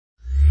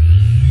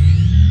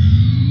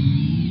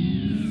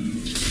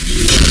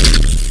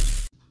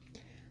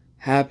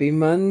Happy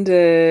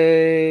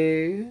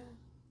Monday.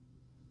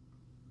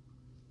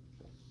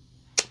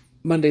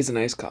 Monday's a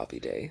nice coffee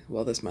day.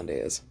 Well, this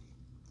Monday is.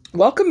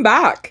 Welcome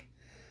back.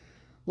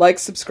 Like,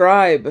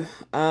 subscribe,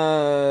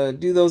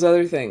 do those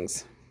other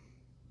things.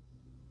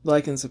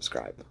 Like and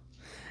subscribe.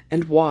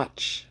 And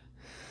watch.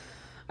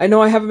 I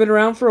know I haven't been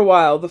around for a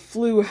while. The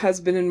flu has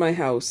been in my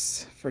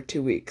house for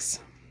 2 weeks.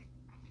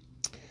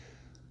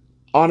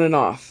 On and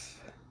off.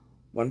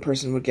 One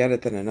person would get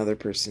it, then another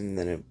person,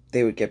 then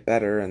they would get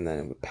better, and then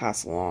it would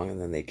pass along,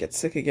 and then they'd get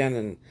sick again,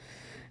 and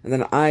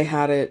then I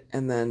had it,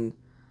 and then,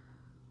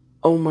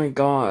 oh my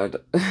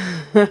God.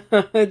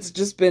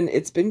 It's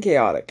been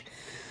chaotic.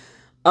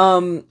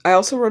 I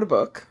also wrote a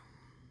book,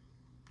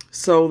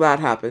 so that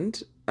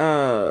happened.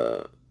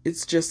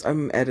 It's just,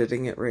 I'm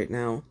editing it right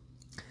now,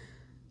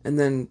 and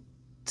then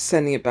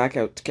sending it back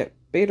out to get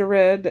beta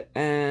read,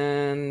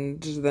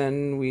 and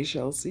then we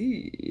shall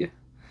see.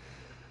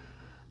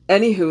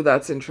 Anywho,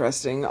 that's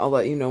interesting. I'll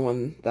let you know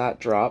when that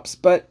drops.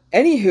 But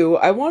anywho,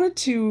 I wanted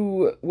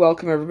to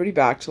welcome everybody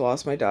back to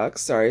Lost My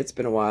Ducks. Sorry, it's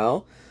been a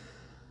while.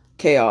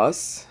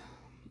 Chaos.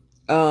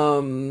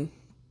 There's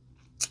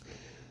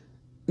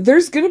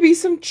going to be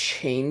some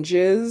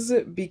changes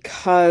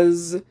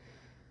because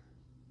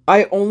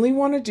I only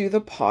want to do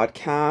the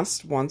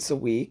podcast once a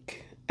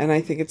week. And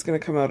I think it's going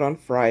to come out on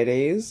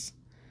Fridays.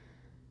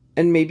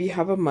 And maybe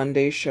have a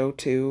Monday show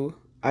too.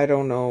 I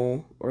don't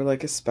know. Or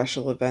like a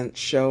special event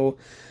show.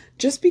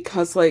 Just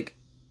because, like,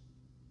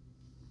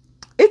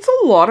 it's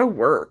a lot of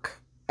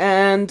work.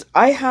 And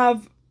I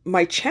have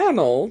my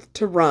channel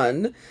to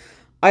run.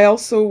 I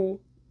also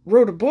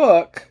wrote a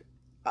book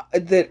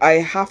that I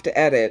have to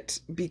edit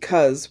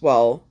because,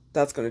 well,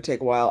 that's going to take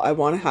a while. I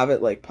want to have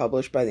it, like,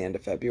 published by the end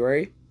of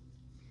February.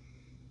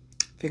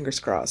 Fingers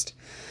crossed.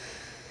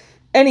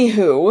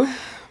 Anywho,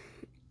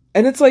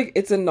 and it's like,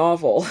 it's a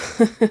novel.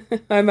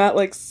 I'm at,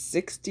 like,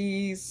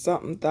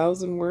 60-something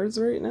thousand words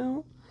right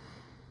now.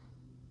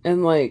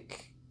 And,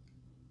 like,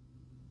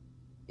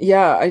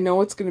 yeah, I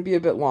know it's going to be a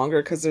bit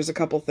longer because there's a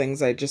couple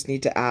things I just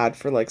need to add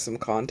for, like, some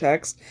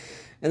context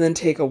and then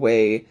take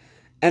away.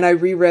 And I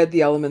reread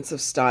The Elements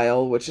of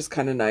Style, which is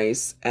kind of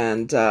nice.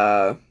 And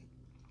I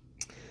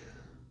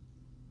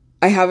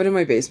have it in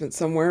my basement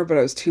somewhere, but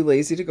I was too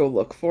lazy to go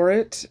look for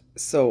it.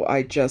 So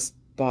I just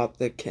bought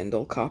the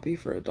Kindle copy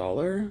for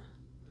 $1.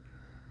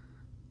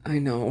 I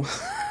know.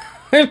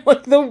 I'm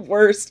like the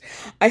worst.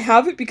 I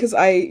have it because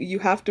you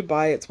have to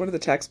buy, it's one of the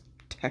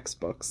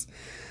textbooks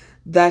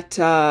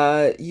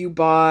that you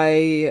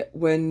buy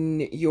when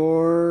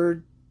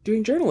you're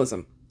doing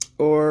journalism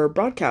or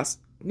broadcast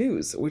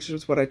news, which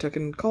is what I took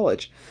in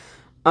college.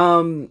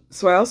 So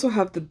I also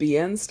have the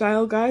BN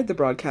style guide, the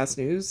broadcast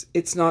news.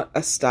 It's not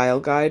a style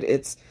guide,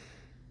 it's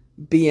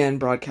BN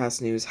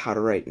broadcast news, how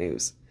to write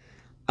news.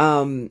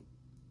 And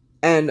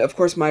of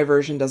course my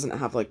version doesn't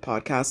have like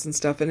podcasts and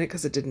stuff in it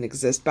because it didn't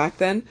exist back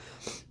then.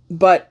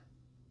 But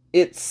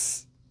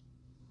it's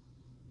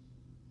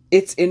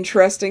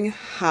interesting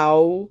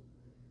how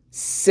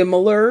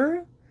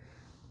similar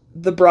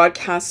the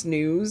broadcast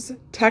news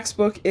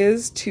textbook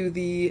is to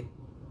the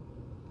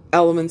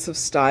Elements of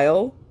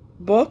Style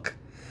book.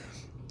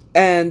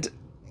 And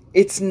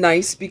it's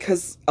nice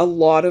because a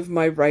lot of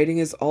my writing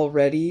is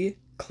already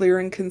clear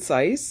and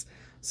concise.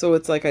 So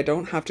it's like I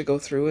don't have to go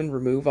through and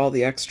remove all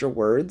the extra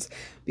words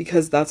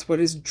because that's what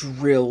is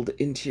drilled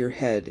into your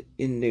head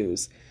in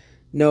news.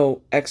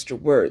 No extra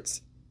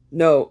words.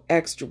 No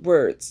extra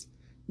words.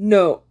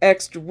 No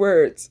extra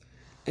words.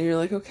 And you're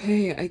like,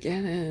 okay, I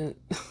get it.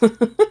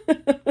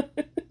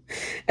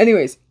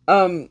 Anyways,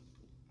 I've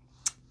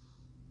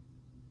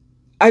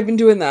been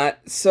doing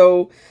that.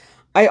 So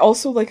I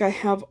also, like, I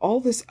have all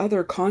this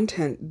other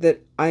content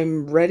that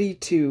I'm ready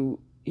to,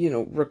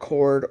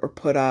 record or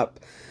put up.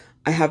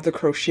 I have the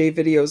crochet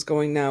videos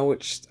going now,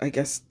 which I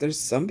guess there's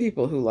some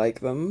people who like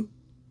them.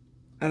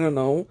 I don't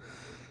know.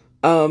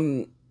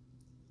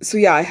 So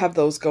yeah, I have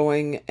those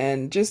going,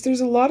 and just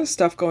there's a lot of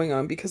stuff going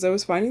on because I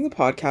was finding the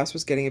podcast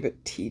was getting a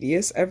bit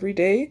tedious every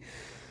day.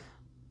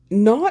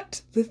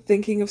 Not the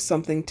thinking of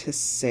something to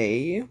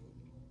say,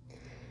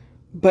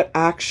 but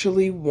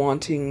actually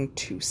wanting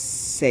to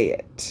say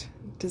it.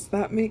 Does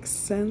that make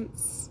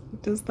sense?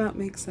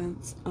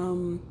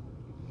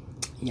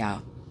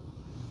 Yeah,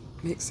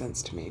 makes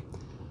sense to me.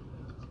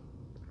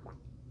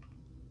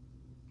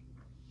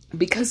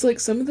 Because, like,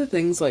 some of the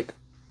things, like,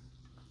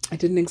 I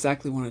didn't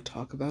exactly want to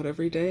talk about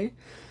every day.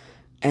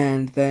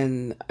 And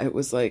then it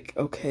was like,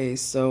 okay,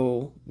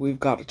 so we've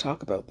got to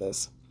talk about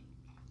this.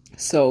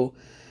 So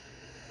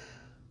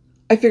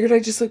I figured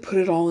I'd just, like, put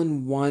it all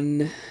in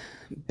one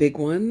big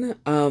one.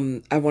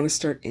 I want to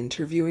start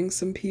interviewing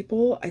some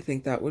people. I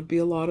think that would be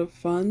a lot of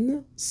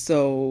fun.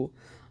 So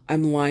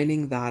I'm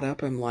lining that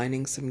up. I'm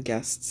lining some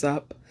guests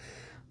up.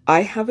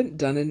 I haven't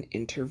done an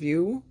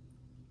interview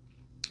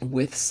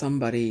with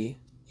somebody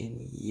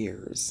in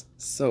years,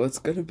 so it's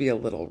going to be a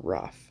little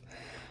rough.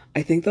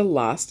 I think the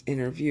last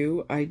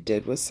interview I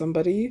did with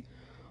somebody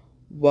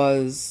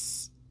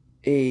was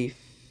a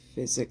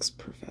physics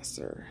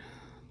professor,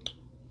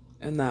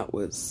 and that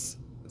was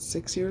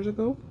 6 years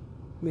ago.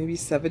 maybe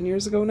 7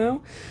 years ago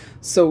now.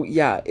 So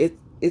yeah,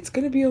 it's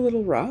gonna be a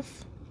little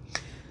rough.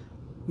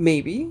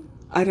 Maybe.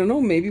 I don't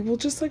know, maybe we'll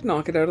just like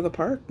knock it out of the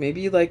park.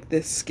 Maybe like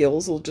the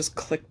skills will just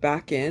click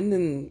back in,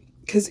 and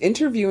because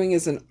interviewing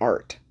is an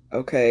art,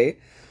 okay?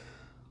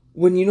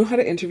 When you know how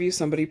to interview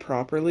somebody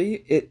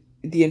properly,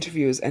 the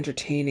interview is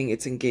entertaining,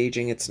 it's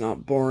engaging, it's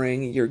not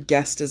boring, your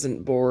guest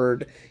isn't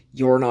bored,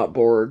 you're not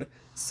bored.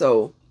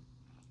 So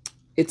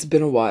it's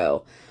been a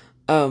while.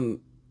 Um,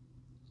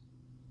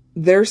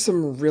 there's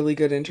some really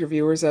good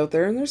interviewers out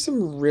there, and there's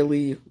some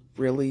really,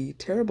 really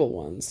terrible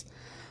ones.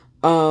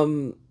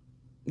 Um,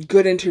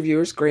 Good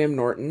interviewers, Graham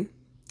Norton.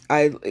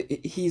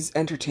 He's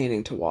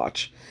entertaining to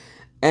watch,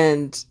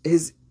 and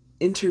his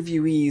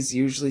interviewees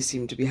usually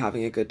seem to be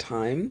having a good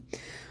time.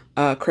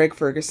 Craig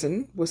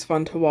Ferguson was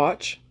fun to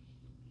watch.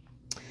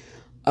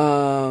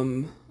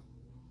 Um,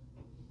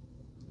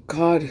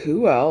 God,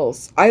 who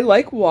else? I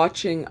like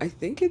watching. I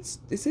think is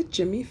it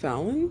Jimmy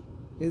Fallon?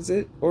 Is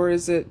it, or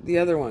is it the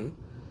other one?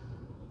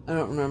 I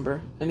don't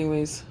remember.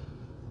 Anyways,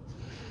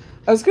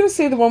 I was gonna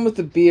say the one with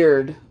the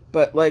beard,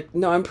 but like,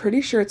 no, I'm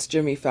pretty sure it's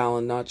Jimmy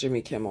Fallon, not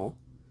Jimmy Kimmel.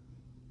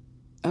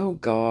 Oh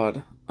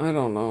God, I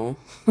don't know.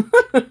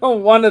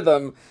 One of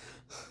them.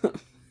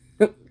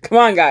 Come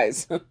on,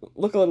 guys,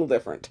 look a little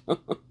different.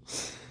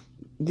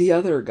 The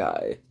other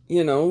guy,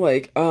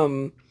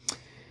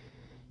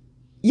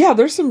 yeah,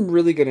 there's some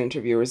really good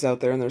interviewers out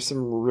there, and there's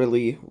some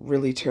really,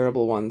 really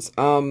terrible ones.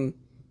 One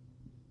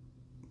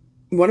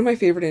of my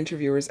favorite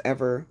interviewers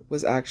ever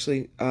was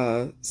actually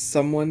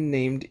someone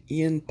named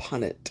Ian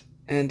Punnett,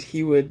 and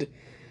he would.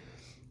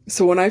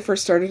 So when I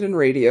first started in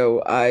radio,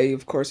 I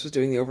of course was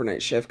doing the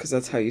overnight shift because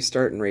that's how you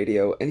start in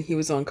radio, and he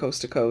was on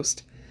Coast to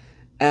Coast,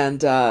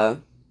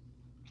 and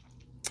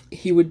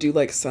he would do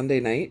like Sunday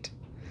night,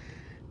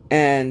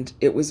 and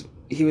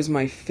he was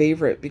my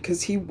favorite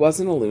because he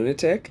wasn't a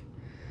lunatic.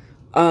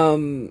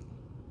 Um,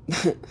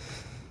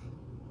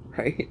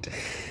 right?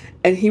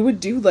 And he would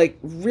do like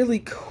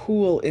really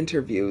cool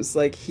interviews.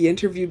 Like he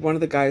interviewed one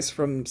of the guys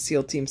from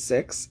SEAL Team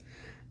 6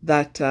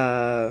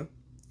 that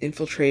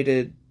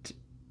infiltrated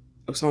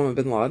Osama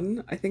bin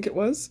Laden, I think it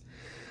was.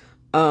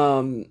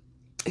 Um,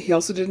 he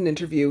also did an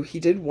interview. He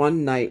did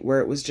one night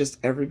where it was just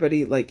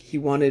everybody, like he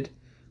wanted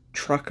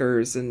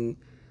truckers and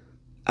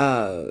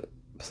uh,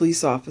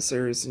 police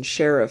officers and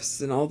sheriffs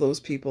and all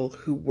those people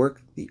who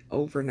work the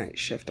overnight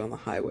shift on the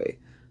highway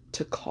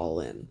to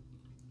call in.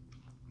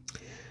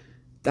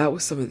 That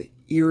was some of the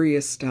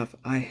eeriest stuff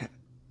I have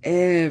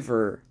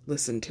ever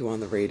listened to on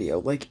the radio.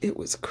 Like, it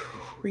was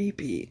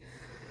creepy.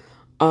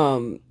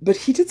 But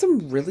he did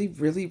some really,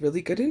 really,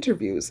 really good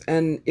interviews,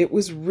 and it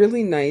was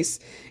really nice.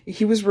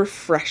 He was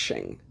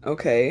refreshing,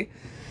 okay?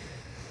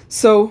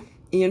 So,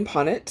 Ian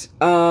Punnett,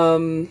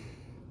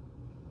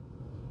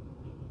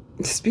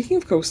 speaking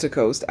of Coast to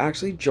Coast,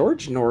 actually,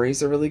 George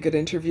Norrie's a really good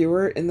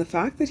interviewer in the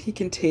fact that he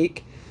can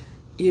take,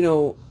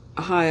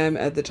 hi, I'm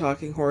Ed the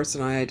Talking Horse,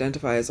 and I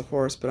identify as a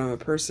horse, but I'm a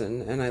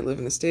person, and I live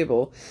in a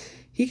stable.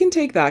 He can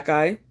take that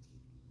guy,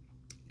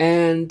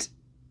 and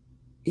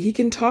he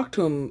can talk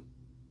to him,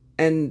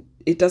 and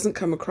it doesn't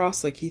come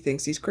across like he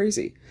thinks he's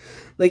crazy.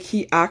 Like,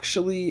 he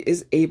actually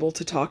is able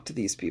to talk to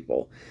these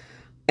people.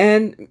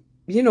 And,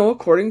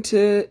 according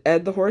to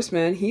Ed the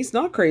Horseman, he's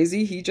not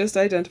crazy. He just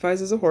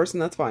identifies as a horse,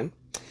 and that's fine.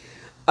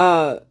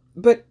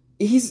 But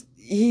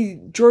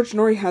George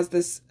Norrie has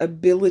this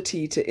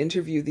ability to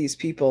interview these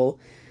people,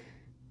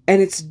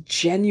 and it's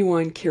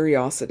genuine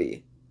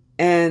curiosity.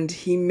 And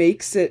he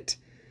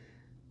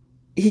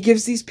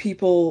gives these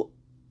people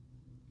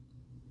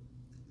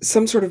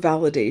some sort of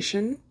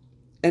validation,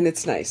 and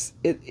it's nice.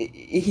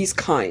 He's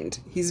kind.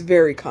 He's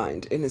very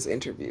kind in his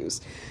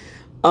interviews.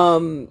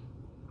 So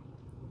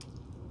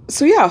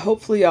yeah,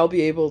 hopefully I'll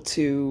be able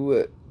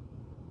to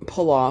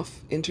pull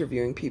off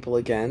interviewing people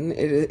again.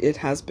 It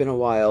has been a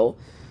while,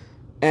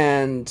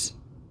 and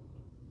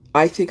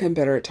I think I'm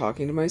better at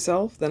talking to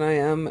myself than I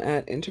am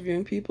at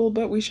interviewing people,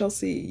 but we shall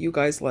see. You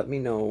guys let me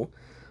know.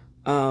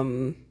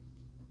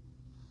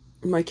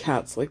 My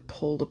cat's like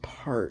pulled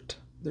apart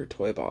their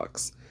toy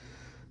box.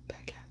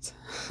 Bad cats.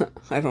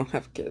 I don't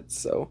have kids,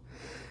 so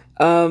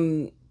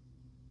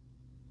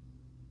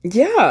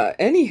yeah,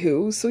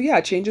 anywho, so yeah,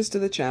 changes to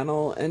the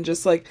channel, and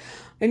just like,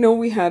 I know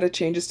we had a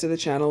changes to the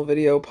channel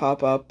video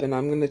pop up, and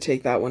I'm going to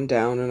take that one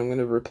down, and I'm going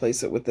to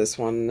replace it with this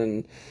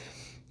one,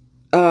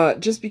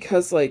 and just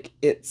because, like,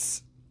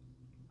 it's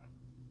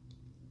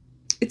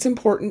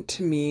important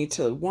to me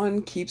to,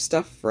 one, keep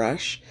stuff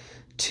fresh,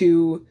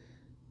 to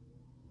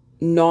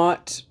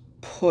not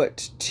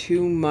put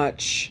too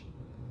much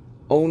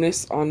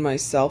onus on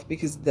myself,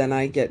 because then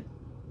I get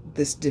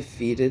this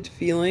defeated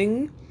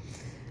feeling.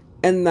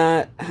 And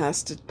that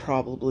has to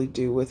probably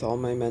do with all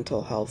my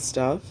mental health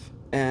stuff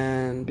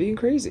and being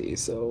crazy.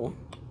 So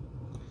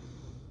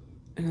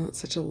I know it's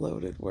such a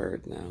loaded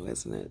word now,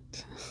 isn't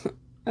it?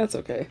 That's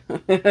okay.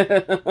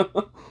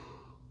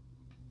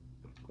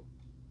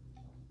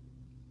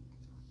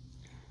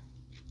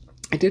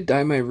 I did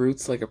dye my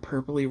roots like a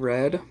purpley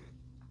red.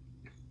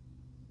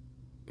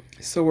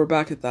 So we're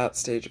back at that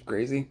stage of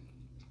crazy.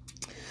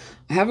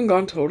 I haven't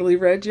gone totally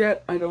red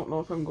yet. I don't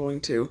know if I'm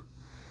going to.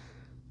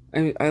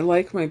 I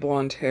like my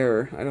blonde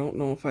hair. I don't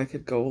know if I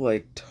could go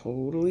like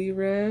totally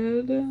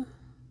red. Do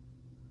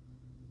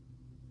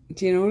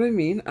you know what I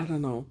mean? I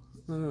don't know.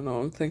 I don't know.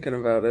 I'm thinking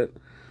about it.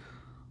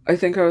 I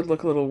think I would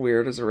look a little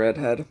weird as a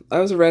redhead. I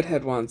was a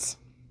redhead once.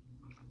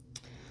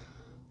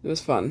 It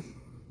was fun.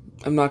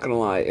 I'm not gonna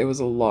lie. It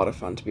was a lot of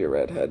fun to be a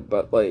redhead,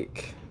 but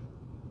like,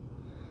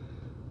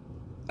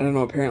 I don't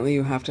know. Apparently,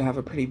 you have to have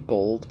a pretty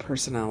bold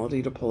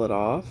personality to pull it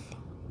off.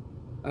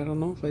 I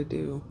don't know if I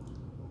do.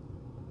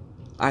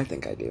 I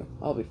think I do.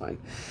 I'll be fine.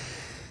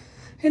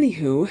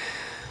 Anywho,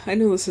 I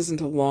know this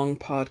isn't a long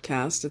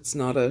podcast. It's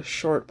not a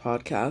short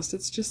podcast.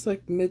 It's just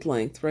like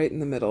mid-length, right in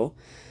the middle.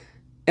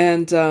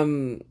 And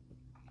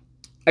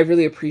I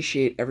really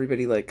appreciate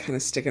everybody like kind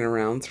of sticking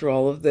around through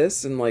all of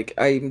this, and like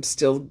I'm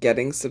still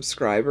getting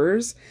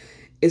subscribers.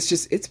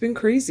 It's been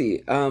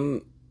crazy.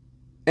 And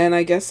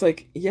I guess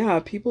like yeah,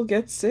 people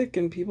get sick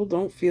and people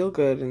don't feel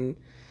good, and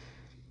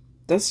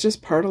that's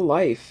just part of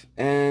life.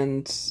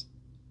 And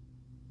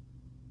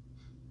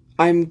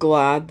I'm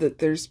glad that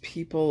there's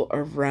people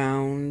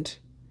around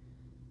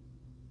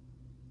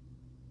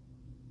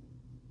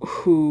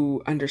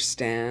who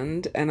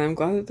understand, and I'm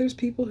glad that there's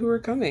people who are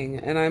coming,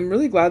 and I'm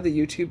really glad that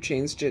YouTube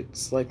changed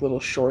its like little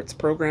shorts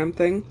program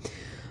thing,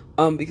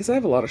 because I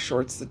have a lot of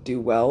shorts that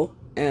do well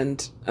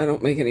and I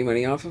don't make any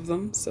money off of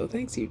them, so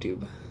thanks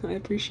YouTube. I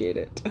appreciate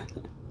it.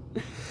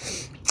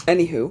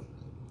 Anywho,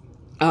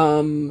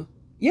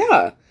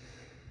 yeah,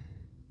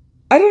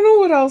 I don't know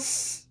what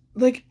else,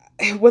 like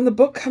when the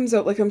book comes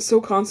out, like I'm so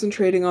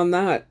concentrating on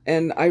that,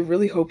 and I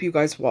really hope you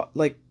guys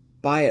like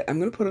buy it. I'm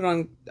gonna put it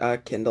on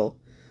Kindle,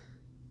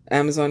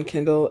 Amazon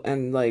Kindle,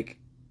 and like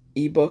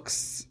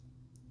ebooks,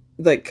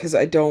 like because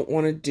I don't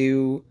want to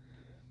do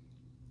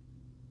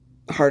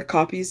hard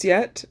copies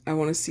yet. I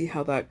want to see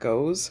how that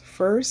goes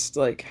first,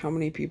 like how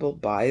many people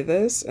buy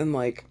this, and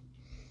like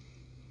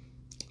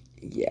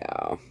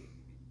yeah,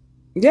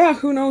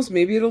 who knows,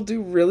 maybe it'll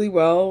do really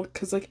well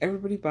because like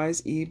everybody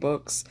buys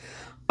ebooks.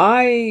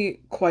 I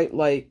quite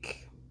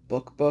like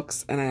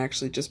books, and I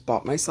actually just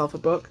bought myself a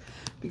book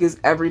because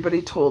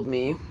everybody told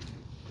me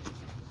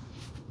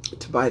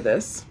to buy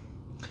this,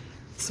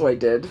 so I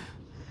did.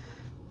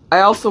 I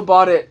also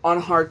bought it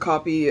on hard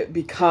copy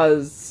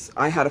because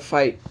I had a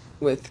fight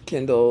with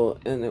Kindle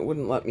and it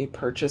wouldn't let me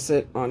purchase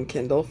it on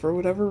Kindle for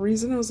whatever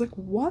reason. I was like,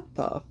 what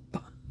the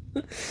fuck?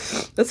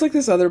 That's like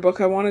this other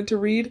book I wanted to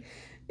read.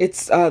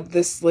 It's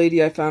this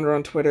lady, I found her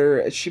on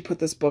Twitter. She put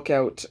this book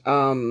out,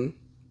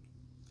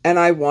 and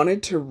I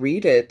wanted to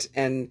read it,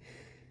 and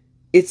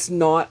it's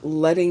not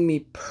letting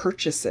me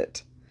purchase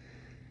it.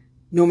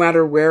 No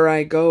matter where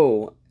I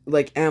go,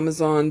 like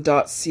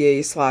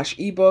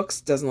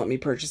amazon.ca/ebooks doesn't let me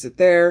purchase it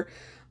there.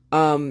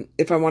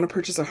 If I want to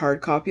purchase a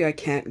hard copy, I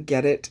can't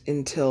get it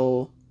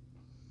until,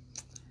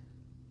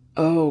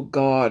 oh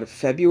God,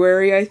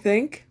 February, I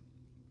think.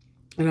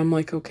 And I'm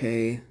like,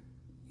 okay,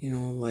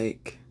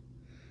 like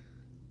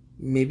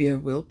maybe I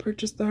will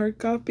purchase the hard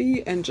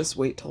copy and just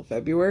wait till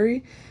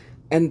February.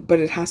 But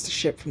it has to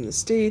ship from the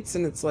States,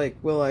 and it's like,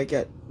 will I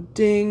get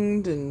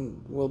dinged,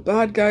 and will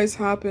bad guys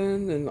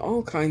happen, and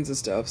all kinds of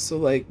stuff. So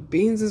like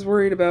Beans is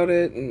worried about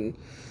it, and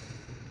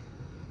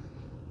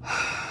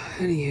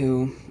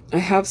anywho, I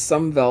have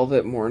Some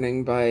Velvet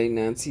Morning by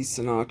Nancy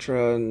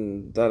Sinatra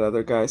and that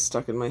other guy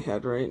stuck in my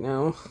head right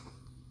now.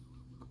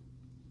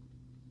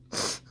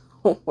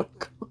 Oh my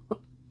God.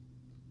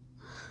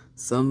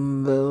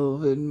 Some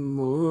velvet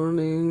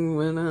morning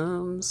when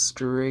I'm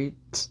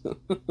straight.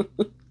 I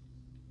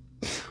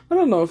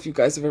don't know if you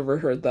guys have ever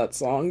heard that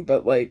song,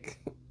 but like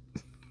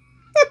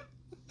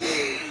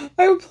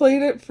I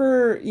played it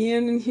for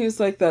Ian and he was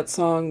like, that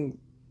song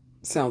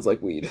sounds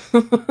like weed.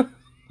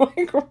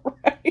 Like,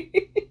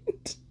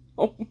 right?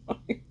 Oh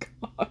my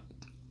God.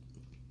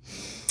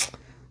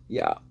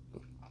 Yeah.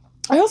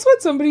 I also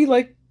had somebody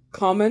like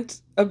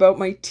comment about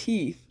my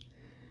teeth,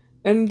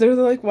 and they're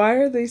like, why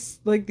are they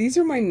like, these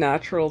are my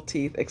natural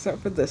teeth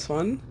except for this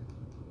one.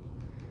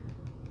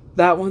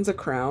 That one's a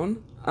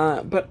crown.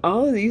 But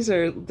all of these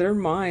they're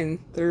mine.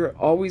 They've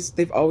always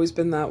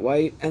been that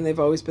white, and they've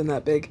always been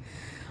that big.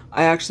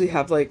 I actually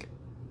have like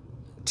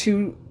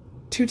two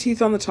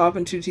teeth on the top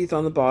and two teeth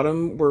on the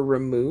bottom were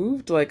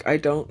removed. Like I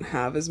don't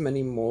have as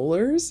many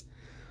molars,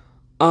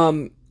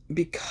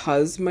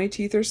 because my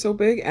teeth are so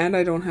big, and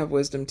I don't have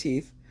wisdom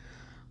teeth.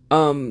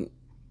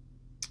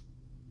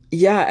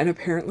 Yeah, and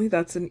apparently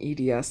that's an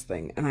EDS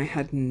thing, and I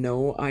had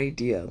no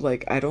idea.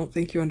 Like, I don't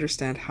think you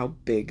understand how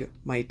big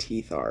my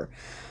teeth are.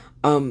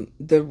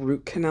 The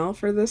root canal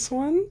for this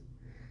one,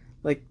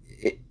 like,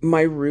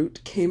 my root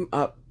came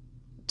up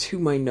to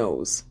my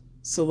nose.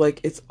 So,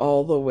 like, it's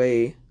all the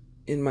way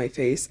in my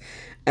face.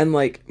 And,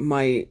 like,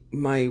 my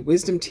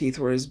wisdom teeth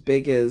were as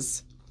big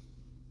as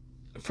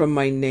from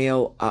my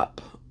nail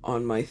up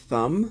on my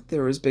thumb. They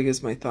were as big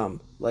as my thumb,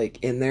 like,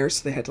 in there.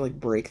 So they had to, like,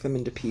 break them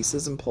into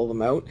pieces and pull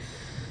them out.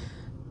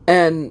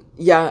 And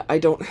yeah, I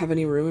don't have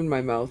any room in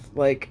my mouth.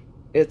 Like,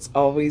 it's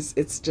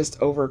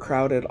just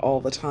overcrowded all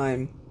the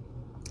time.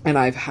 And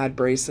I've had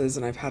braces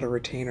and I've had a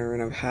retainer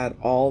and I've had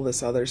all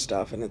this other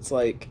stuff. And it's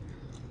like,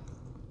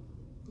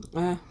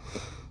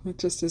 it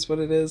just is what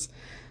it is.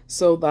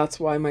 So that's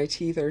why my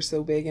teeth are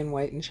so big and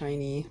white and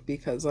shiny,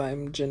 because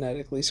I'm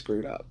genetically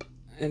screwed up.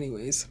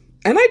 Anyways.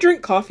 And I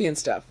drink coffee and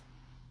stuff.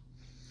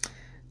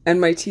 And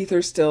my teeth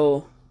are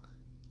still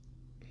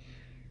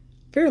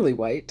fairly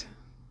white.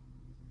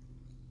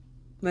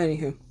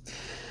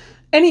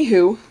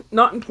 Anywho,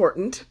 not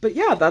important. But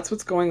yeah, that's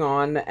what's going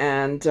on.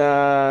 And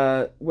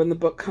when the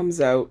book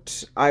comes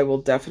out, I will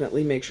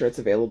definitely make sure it's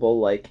available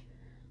like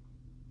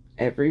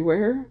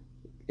everywhere.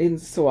 And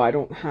so I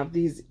don't have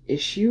these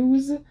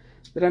issues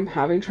that I'm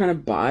having trying to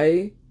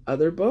buy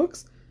other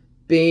books.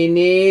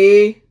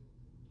 Beanie.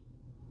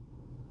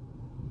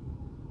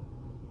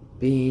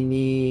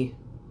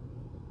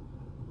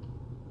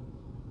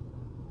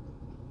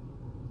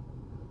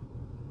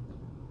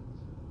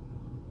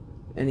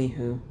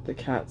 Anywho, the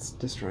cat's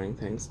destroying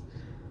things.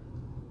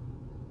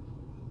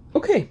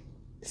 Okay,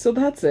 so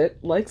that's it.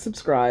 Like,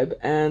 subscribe,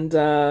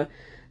 and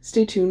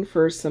stay tuned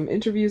for some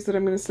interviews that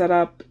I'm going to set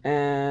up,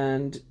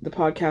 and the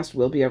podcast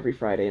will be every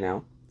Friday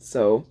now.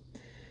 So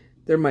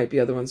there might be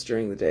other ones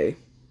during the day,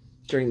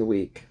 during the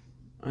week.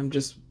 I'm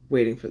just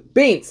waiting for...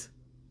 Beans!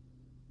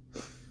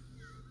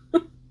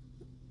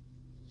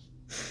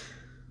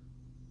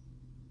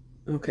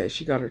 Okay,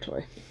 she got her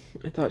toy.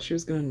 I thought she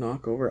was going to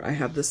knock over. I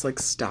have this, like,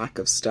 stack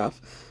of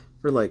stuff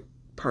for, like,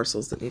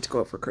 parcels that need to go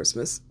out for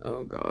Christmas.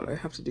 Oh, God, I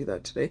have to do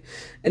that today.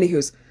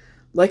 Anywho's,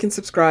 like and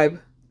subscribe.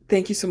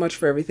 Thank you so much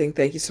for everything.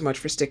 Thank you so much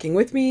for sticking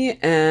with me,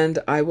 and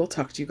I will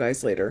talk to you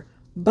guys later.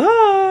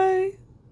 Bye!